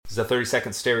This is a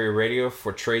 30-second stereo radio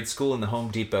for trade school in the Home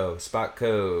Depot. Spot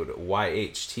code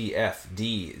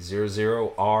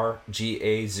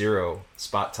YHTFD00RGA0.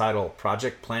 Spot title,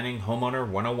 Project Planning Homeowner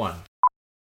 101.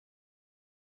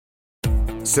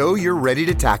 So you're ready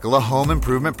to tackle a home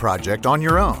improvement project on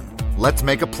your own. Let's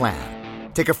make a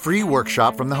plan. Take a free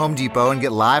workshop from the Home Depot and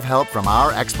get live help from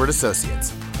our expert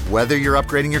associates. Whether you're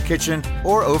upgrading your kitchen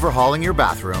or overhauling your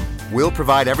bathroom, we'll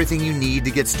provide everything you need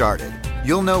to get started.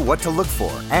 You'll know what to look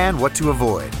for and what to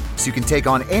avoid, so you can take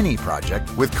on any project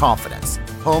with confidence.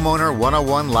 Homeowner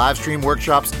 101 live stream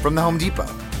workshops from the Home Depot.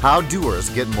 How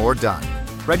doers get more done.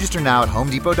 Register now at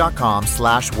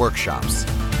homedepot.com/workshops.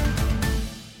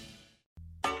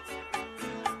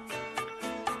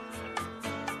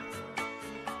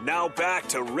 Now back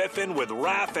to Riffin' with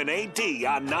Raph and AD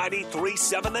on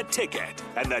 93.7 The Ticket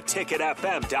and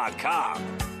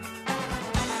theticketfm.com.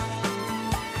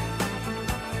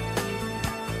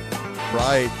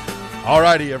 Right. All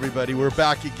righty, everybody. We're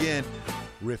back again.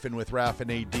 Riffing with Raph and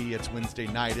AD. It's Wednesday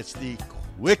night. It's the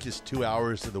quickest 2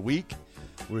 hours of the week.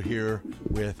 We're here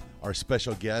with our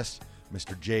special guest,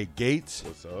 Mr. Jay Gates.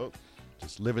 What's up?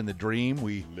 Just living the dream.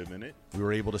 Living it. We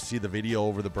were able to see the video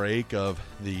over the break of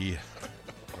the...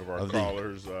 Of our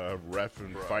callers, ref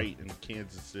and fight in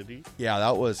Kansas City. Yeah,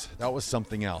 that was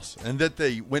something else. And that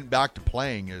they went back to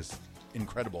playing is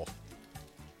incredible.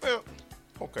 Well,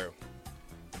 okay.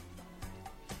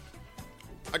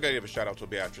 I gotta give a shout out to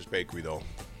Beatrice Bakery, though.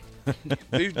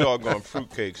 These doggone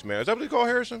fruitcakes, man. Is that what they call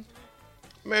Harrison?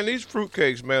 Man, these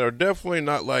fruitcakes, man, are definitely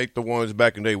not like the ones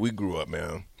back in the day we grew up,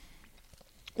 man.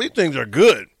 These things are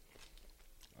good.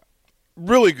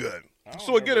 Really good.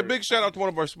 So, again, a big shout out to one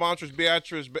of our sponsors,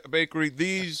 Beatrice Bakery.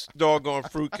 These doggone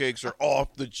fruitcakes are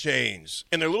off the chains.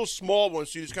 And they're little small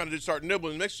ones, so you just kind of just start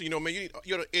nibbling. Next thing you know, man,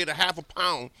 you ate a half a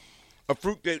pound of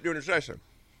fruitcake during the session.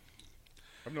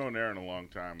 I've known Aaron a long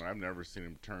time, and I've never seen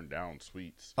him turn down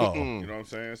sweets. Oh. You know what I'm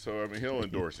saying? So, I mean, he'll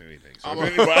endorse anything. So,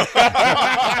 you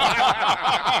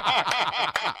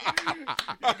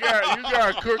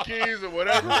got cookies or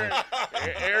whatever.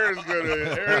 Aaron's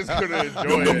gonna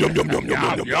enjoy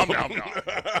it. Yum.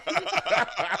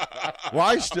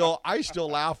 Well, I still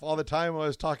laugh all the time when I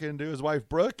was talking to his wife,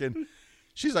 Brooke, and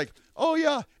she's like, oh,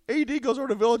 yeah, AD goes over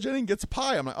to Village Inn and gets a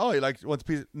pie. I'm like, oh, he wants a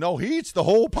piece. No, he eats the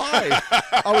whole pie.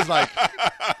 I was like,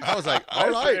 all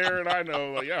right. Aaron, I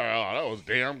know, yeah, that was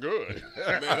damn good.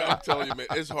 Man, I'm telling you, man,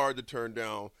 it's hard to turn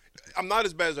down. I'm not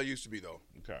as bad as I used to be, though.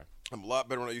 Okay. I'm a lot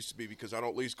better than I used to be because I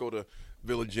don't at least go to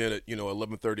Village Inn at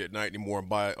 11:30 at night anymore and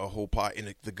buy a whole pie.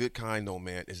 And the good kind, though,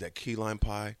 man, is that key lime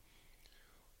pie.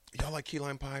 Y'all like key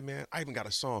lime pie, man? I even got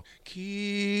a song.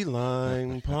 Key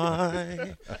lime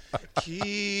pie,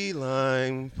 key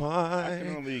lime pie. I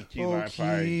can only eat key lime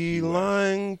pie. Key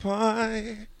lime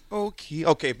pie.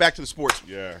 Okay, back to the sports.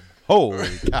 Yeah. Holy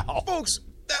cow. Folks,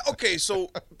 okay,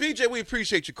 so, BJ, we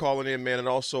appreciate you calling in, man, and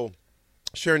also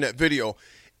sharing that video.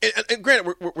 And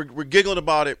granted, we're giggling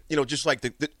about it, just like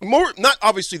the more, not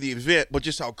obviously the event, but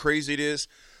just how crazy it is.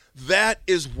 That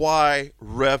is why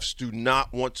refs do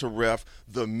not want to ref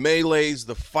the melees,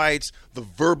 the fights, the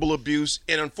verbal abuse,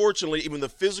 and unfortunately, even the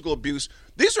physical abuse.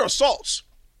 These are assaults.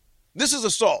 This is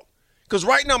assault. Because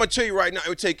right now, I'm going to tell you right now, it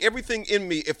would take everything in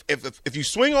me. If you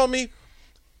swing on me,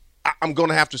 I'm going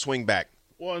to have to swing back.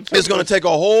 Well, it's going to take a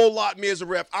whole lot of me as a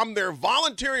ref. I'm there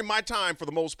volunteering my time for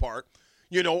the most part.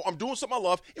 I'm doing something I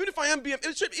love. Even if I am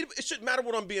it shouldn't matter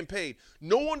what I'm being paid.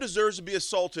 No one deserves to be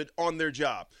assaulted on their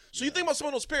job. So you think about some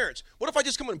of those parents. What if I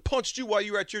just come in and punched you while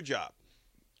you were at your job?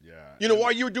 Yeah.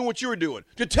 While you were doing what you were doing.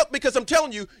 Because I'm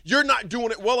telling you, you're not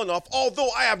doing it well enough,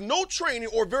 although I have no training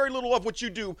or very little of what you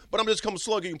do, but I'm just coming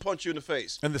slug you and punch you in the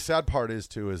face. And the sad part is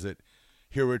that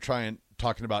here we're talking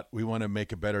about we want to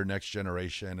make a better next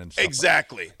generation and stuff.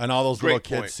 Exactly. And all those Great little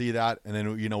kids point. see that, and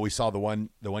then we saw the one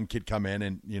kid come in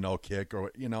and kick,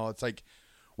 or it's like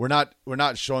we're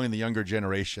not showing the younger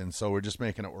generation, so we're just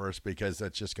making it worse because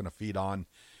that's just going to feed on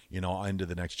into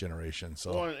the next generation.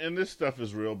 So well, and this stuff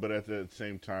is real, but at the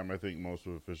same time, I think most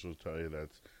of officials tell you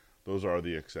those are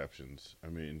the exceptions. I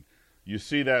mean, you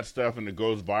see that stuff and it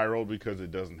goes viral because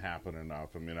it doesn't happen enough.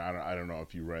 I mean, I don't know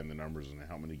if you ran the numbers and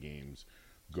how many games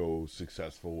go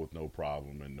successful with no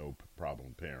problem and no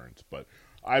problem parents. But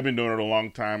I've been doing it a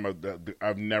long time.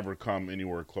 I've never come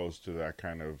anywhere close to that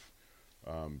kind of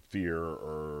fear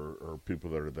or people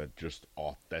that just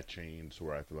off that chain to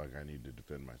where I feel like I need to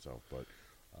defend myself.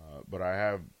 But I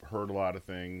have heard a lot of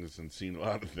things and seen a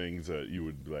lot of things that you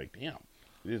would be like, damn,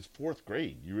 it's fourth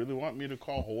grade. You really want me to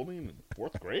call holding in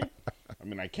fourth grade? I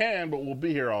mean, I can, but we'll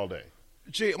be here all day.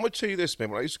 Jay, I'm going to tell you this, man.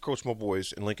 When I used to coach my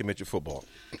boys in Lincoln Midget football,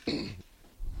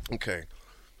 okay,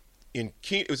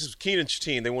 it was this Keenan's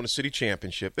team. They won a city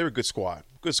championship. They were a good squad.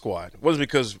 Good squad. It wasn't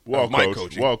because of my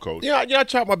coaching. Well coached. Yeah, I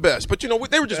tried my best. But,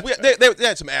 they were just they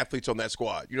had some athletes on that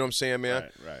squad. You know what I'm saying, man?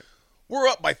 Right. We're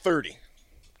up by 30.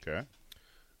 Okay.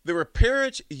 There were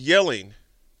parents yelling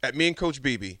at me and Coach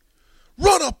Beebe,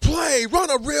 run a play, run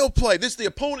a real play. This is the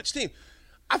opponent's team.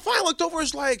 I finally looked over.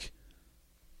 It's like,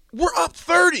 we're up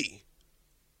 30.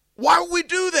 Why would we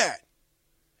do that?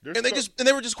 And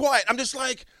they were just quiet. I'm just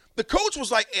like, the coach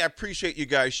was like, hey, I appreciate you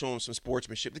guys showing some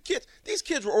sportsmanship. These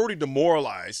kids were already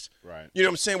demoralized. Right. You know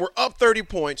what I'm saying? We're up 30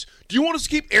 points. Do you want us to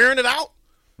keep airing it out?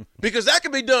 Because that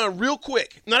can be done real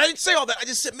quick. Now, I didn't say all that. I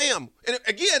just said, ma'am. And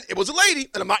again, it was a lady,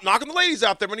 and I'm not knocking the ladies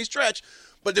out there by any stretch,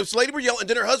 but this lady were yelling, and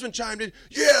then her husband chimed in,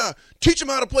 yeah, teach them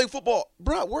how to play football.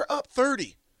 Bro, we're up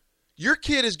 30. Your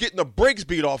kid is getting the brakes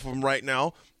beat off of him right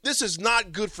now. This is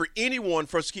not good for anyone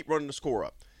for us to keep running the score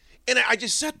up. And I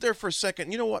just sat there for a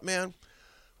second. You know what, man?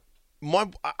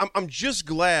 I'm just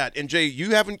glad. And, Jay,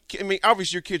 you haven't – I mean,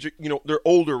 obviously your kids are – they're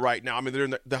older right now. I mean, they're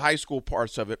in the high school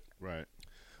parts of it. Right.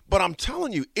 But I'm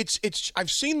telling you, it's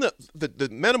I've seen the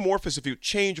metamorphosis, if you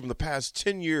change from the past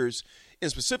 10 years,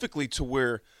 and specifically to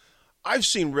where I've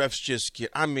seen refs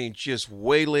just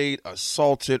waylaid,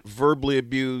 assaulted, verbally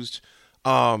abused.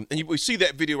 And we see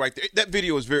that video right there. That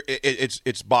video is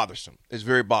it's bothersome. It's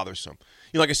very bothersome.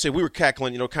 Like I said, we were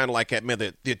cackling, kind of like that, man,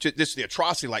 the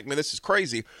atrocity, like, man, this is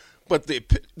crazy. But the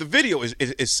video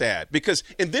is sad because,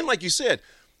 and then like you said,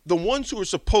 the ones who are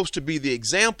supposed to be the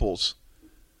examples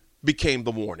became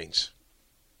the warnings.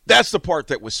 That's the part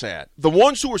that was sad. The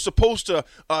ones who were supposed to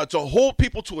hold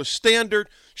people to a standard,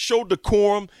 show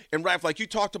decorum, and Raph, like you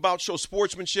talked about, show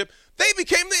sportsmanship, they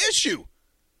became the issue.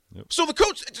 Yep. So the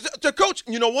coach,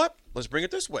 you know what? Let's bring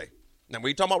it this way. Now,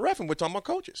 we talking about ref and we're talking about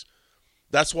coaches.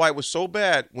 That's why it was so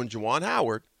bad when Juwan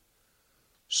Howard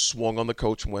swung on the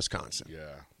coach from Wisconsin.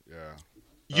 Yeah.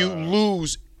 You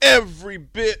lose every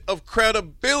bit of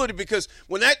credibility because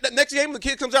when that next game the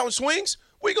kid comes out and swings,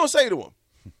 what are you going to say to him?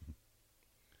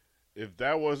 If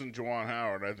that wasn't Juwan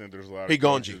Howard, I think there's a lot of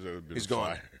coaches that would have He's been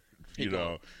gone.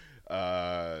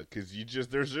 fired. Because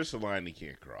there's just a line you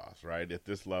can't cross, right? At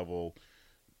this level,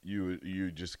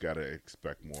 you just got to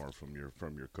expect more from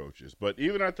your coaches. But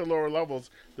even at the lower levels,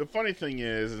 the funny thing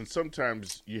is, and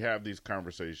sometimes you have these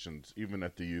conversations, even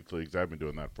at the youth leagues. I've been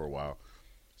doing that for a while.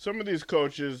 Some of these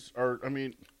coaches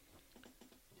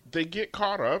they get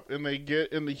caught up and they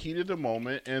get in the heat of the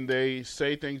moment and they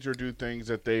say things or do things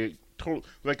that they totally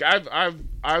like.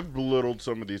 I've belittled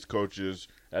some of these coaches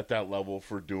at that level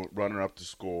for running up the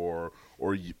score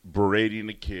or berating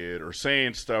a kid or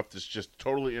saying stuff that's just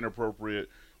totally inappropriate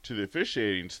to the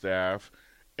officiating staff,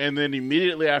 and then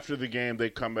immediately after the game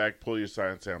they come back, pull you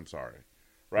aside and say, I'm sorry.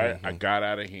 Right? Mm-hmm. I got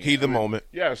out of hand. Heat of the moment.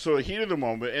 Yeah, so heat of the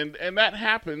moment. And that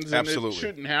happens. And Absolutely. It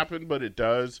shouldn't happen, but it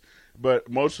does. But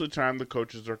most of the time the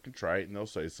coaches are contrite and they'll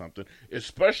say something,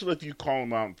 especially if you call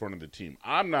them out in front of the team.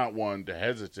 I'm not one to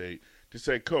hesitate to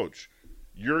say, Coach,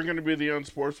 you're going to be the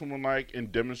unsportsmanlike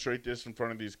and demonstrate this in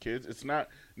front of these kids. It's not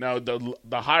 – now,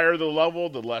 the higher the level,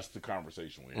 the less the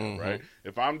conversation we have, right?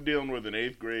 If I'm dealing with an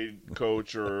 8th grade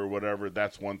coach or whatever,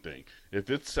 that's one thing. If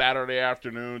it's Saturday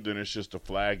afternoon, then it's just a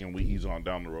flag and we ease on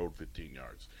down the road 15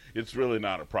 yards. It's really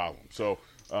not a problem. So,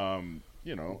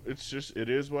 it's just – it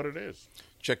is what it is.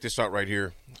 Check this out right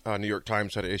here. New York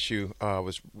Times had an issue. I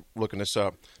was looking this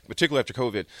up, particularly after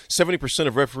COVID. 70%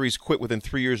 of referees quit within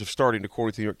 3 years of starting,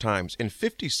 according to the New York Times. And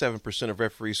 57% of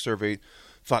referees surveyed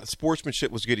thought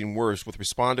sportsmanship was getting worse, with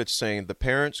respondents saying the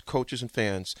parents, coaches, and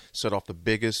fans set off the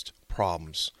biggest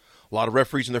problems. A lot of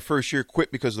referees in their first year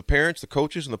quit because the parents, the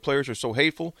coaches, and the players are so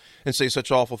hateful and say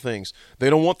such awful things. They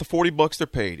don't want the $40 they're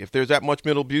paid. If there's that much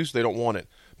mental abuse, they don't want it.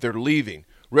 They're leaving.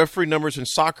 Referee numbers in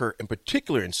soccer, in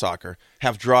particular in soccer,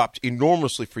 have dropped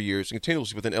enormously for years and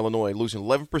continuously within Illinois, losing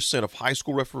 11% of high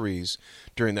school referees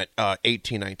during that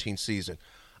 18-19 season.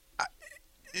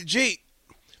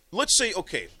 Let's say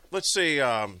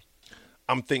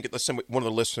I'm thinking, let's say one of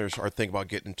the listeners are thinking about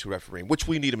getting into refereeing, which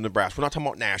we need in Nebraska. We're not talking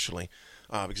about nationally,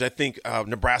 because I think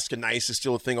Nebraska nice is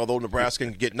still a thing, although Nebraska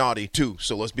can get naughty too.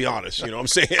 So let's be honest, you know what I'm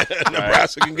saying?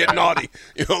 Nebraska can get naughty.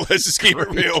 Let's just keep it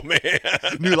real, man.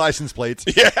 New license plates.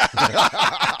 Yeah.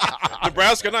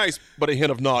 Nebraska nice, but a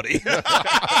hint of naughty.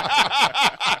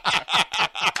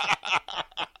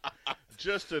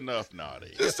 Just enough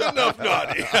naughty. Just enough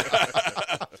naughty.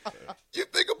 You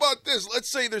think about this. Let's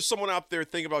say there's someone out there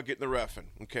thinking about getting the reffing,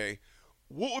 okay?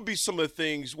 What would be some of the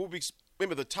things, what would be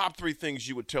maybe the top 3 things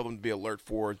you would tell them to be alert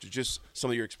for, to just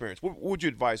some of your experience? What would you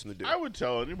advise them to do? I would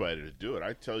tell anybody to do it.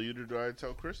 I tell you to do it. I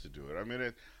tell Chris to do it. I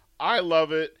mean, I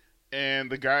love it.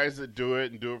 And the guys that do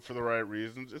it and do it for the right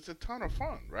reasons, it's a ton of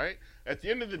fun, right? At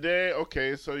the end of the day,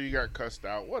 okay, so you got cussed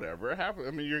out, whatever. It happened.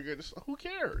 I mean, you're good. Who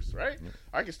cares, right? Yeah.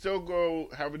 I can still go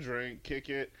have a drink, kick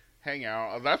it, hang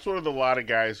out. That's what a lot of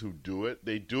guys who do it.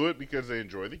 They do it because they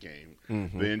enjoy the game.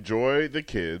 Mm-hmm. They enjoy the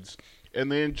kids.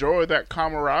 And they enjoy that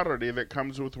camaraderie that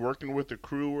comes with working with a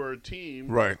crew or a team,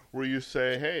 right? Where you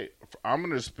say, "Hey, I'm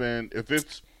going to spend if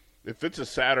it's a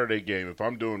Saturday game, if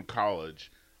I'm doing college,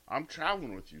 I'm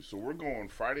traveling with you. So we're going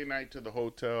Friday night to the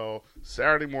hotel,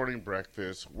 Saturday morning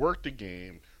breakfast, work the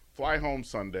game, fly home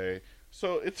Sunday.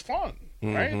 So it's fun,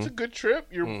 right? It's a good trip.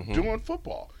 You're doing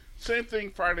football. Same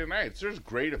thing Friday nights. There's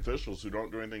great officials who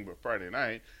don't do anything but Friday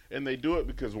night, and they do it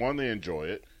because one, they enjoy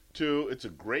it. Two, it's a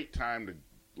great time to,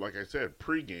 like I said,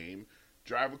 pregame,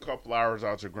 drive a couple hours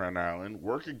out to Grand Island,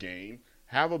 work a game,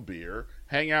 have a beer,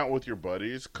 hang out with your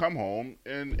buddies, come home,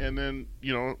 and then,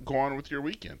 go on with your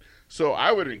weekend. So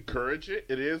I would encourage it.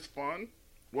 It is fun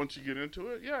once you get into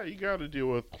it. Yeah, you got to deal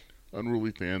with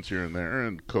unruly fans here and there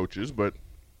and coaches, but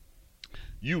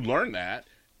you learn that,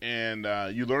 and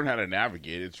you learn how to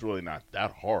navigate. It's really not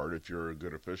that hard if you're a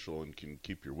good official and can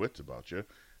keep your wits about you.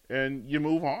 And you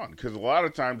move on, because a lot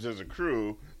of times as a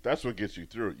crew, that's what gets you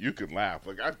through it. You can laugh.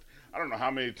 Like I don't know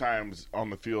how many times on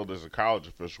the field as a college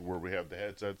official where we have the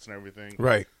headsets and everything.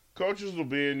 Right. Coaches will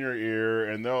be in your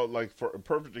ear, and they'll, like, for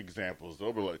perfect examples,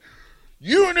 they'll be like,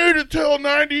 "You need to tell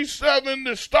 97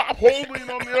 to stop holding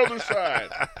on the other side."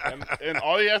 And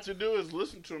all you have to do is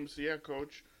listen to him and say, "Yeah,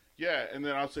 coach. Yeah." And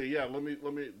then I'll say, "Yeah, let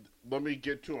me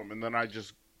get to him." And then I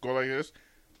just go like this.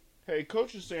 "Hey,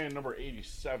 coach is saying number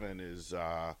 87 is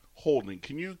holding.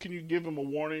 Can you give him a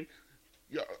warning?"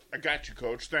 "Yeah, I got you,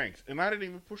 coach. Thanks." And I didn't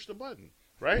even push the button,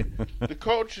 right? The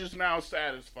coach is now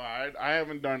satisfied. I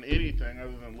haven't done anything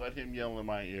other than let him yell in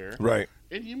my ear. Right.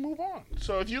 And you move on.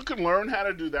 So if you can learn how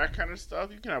to do that kind of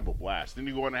stuff, you can have a blast. Then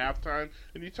you go into halftime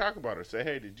and you talk about it. Say,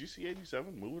 "Hey, did you see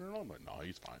 87 moving it on?" I'm like, "No,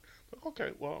 he's fine." Like,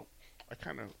 okay, well, I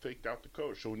kind of faked out the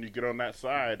coach. So when you get on that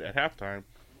side at halftime,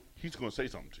 he's going to say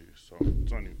something to you. So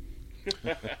it's on you.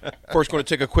 First, going to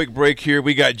take a quick break here.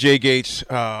 We got Jay Gates,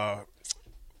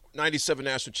 97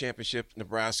 National Championship,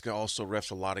 Nebraska, also refs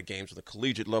a lot of games on the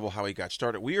collegiate level, how he got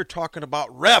started. We are talking about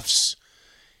refs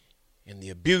and the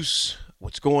abuse,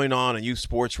 what's going on in youth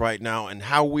sports right now, and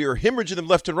how we are hemorrhaging them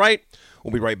left and right.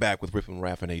 We'll be right back with Riff and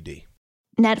Raff and AD.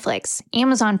 Netflix,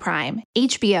 Amazon Prime,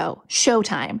 HBO,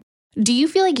 Showtime. Do you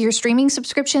feel like your streaming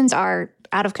subscriptions are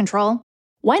out of control?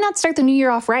 Why not start the new year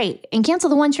off right and cancel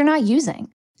the ones you're not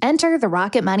using? Enter the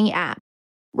Rocket Money app.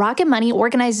 Rocket Money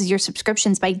organizes your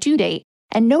subscriptions by due date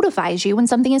and notifies you when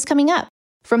something is coming up.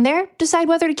 From there, decide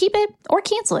whether to keep it or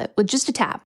cancel it with just a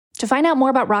tap. To find out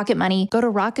more about Rocket Money, go to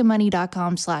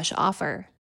rocketmoney.com/offer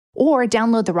or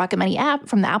download the Rocket Money app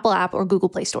from the Apple app or Google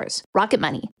Play stores. Rocket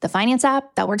Money, the finance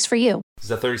app that works for you. This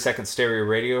is a 30-second stereo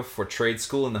radio for trade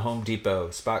school in the Home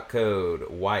Depot. Spot code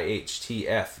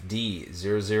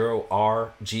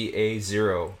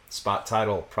YHTFD00RGA0. Spot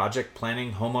title, Project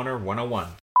Planning Homeowner 101.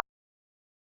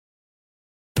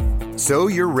 So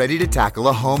you're ready to tackle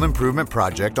a home improvement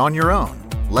project on your own.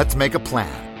 Let's make a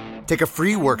plan. Take a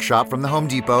free workshop from the Home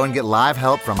Depot and get live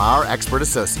help from our expert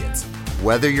associates.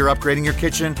 Whether you're upgrading your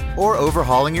kitchen or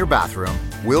overhauling your bathroom,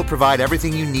 we'll provide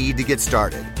everything you need to get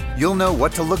started. You'll know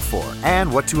what to look for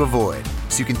and what to avoid,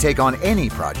 so you can take on any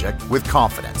project with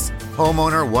confidence.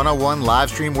 Homeowner 101 live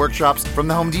stream workshops from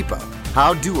the Home Depot.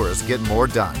 How doers get more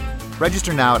done.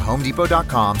 Register now at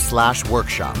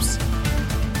homedepot.com/workshops.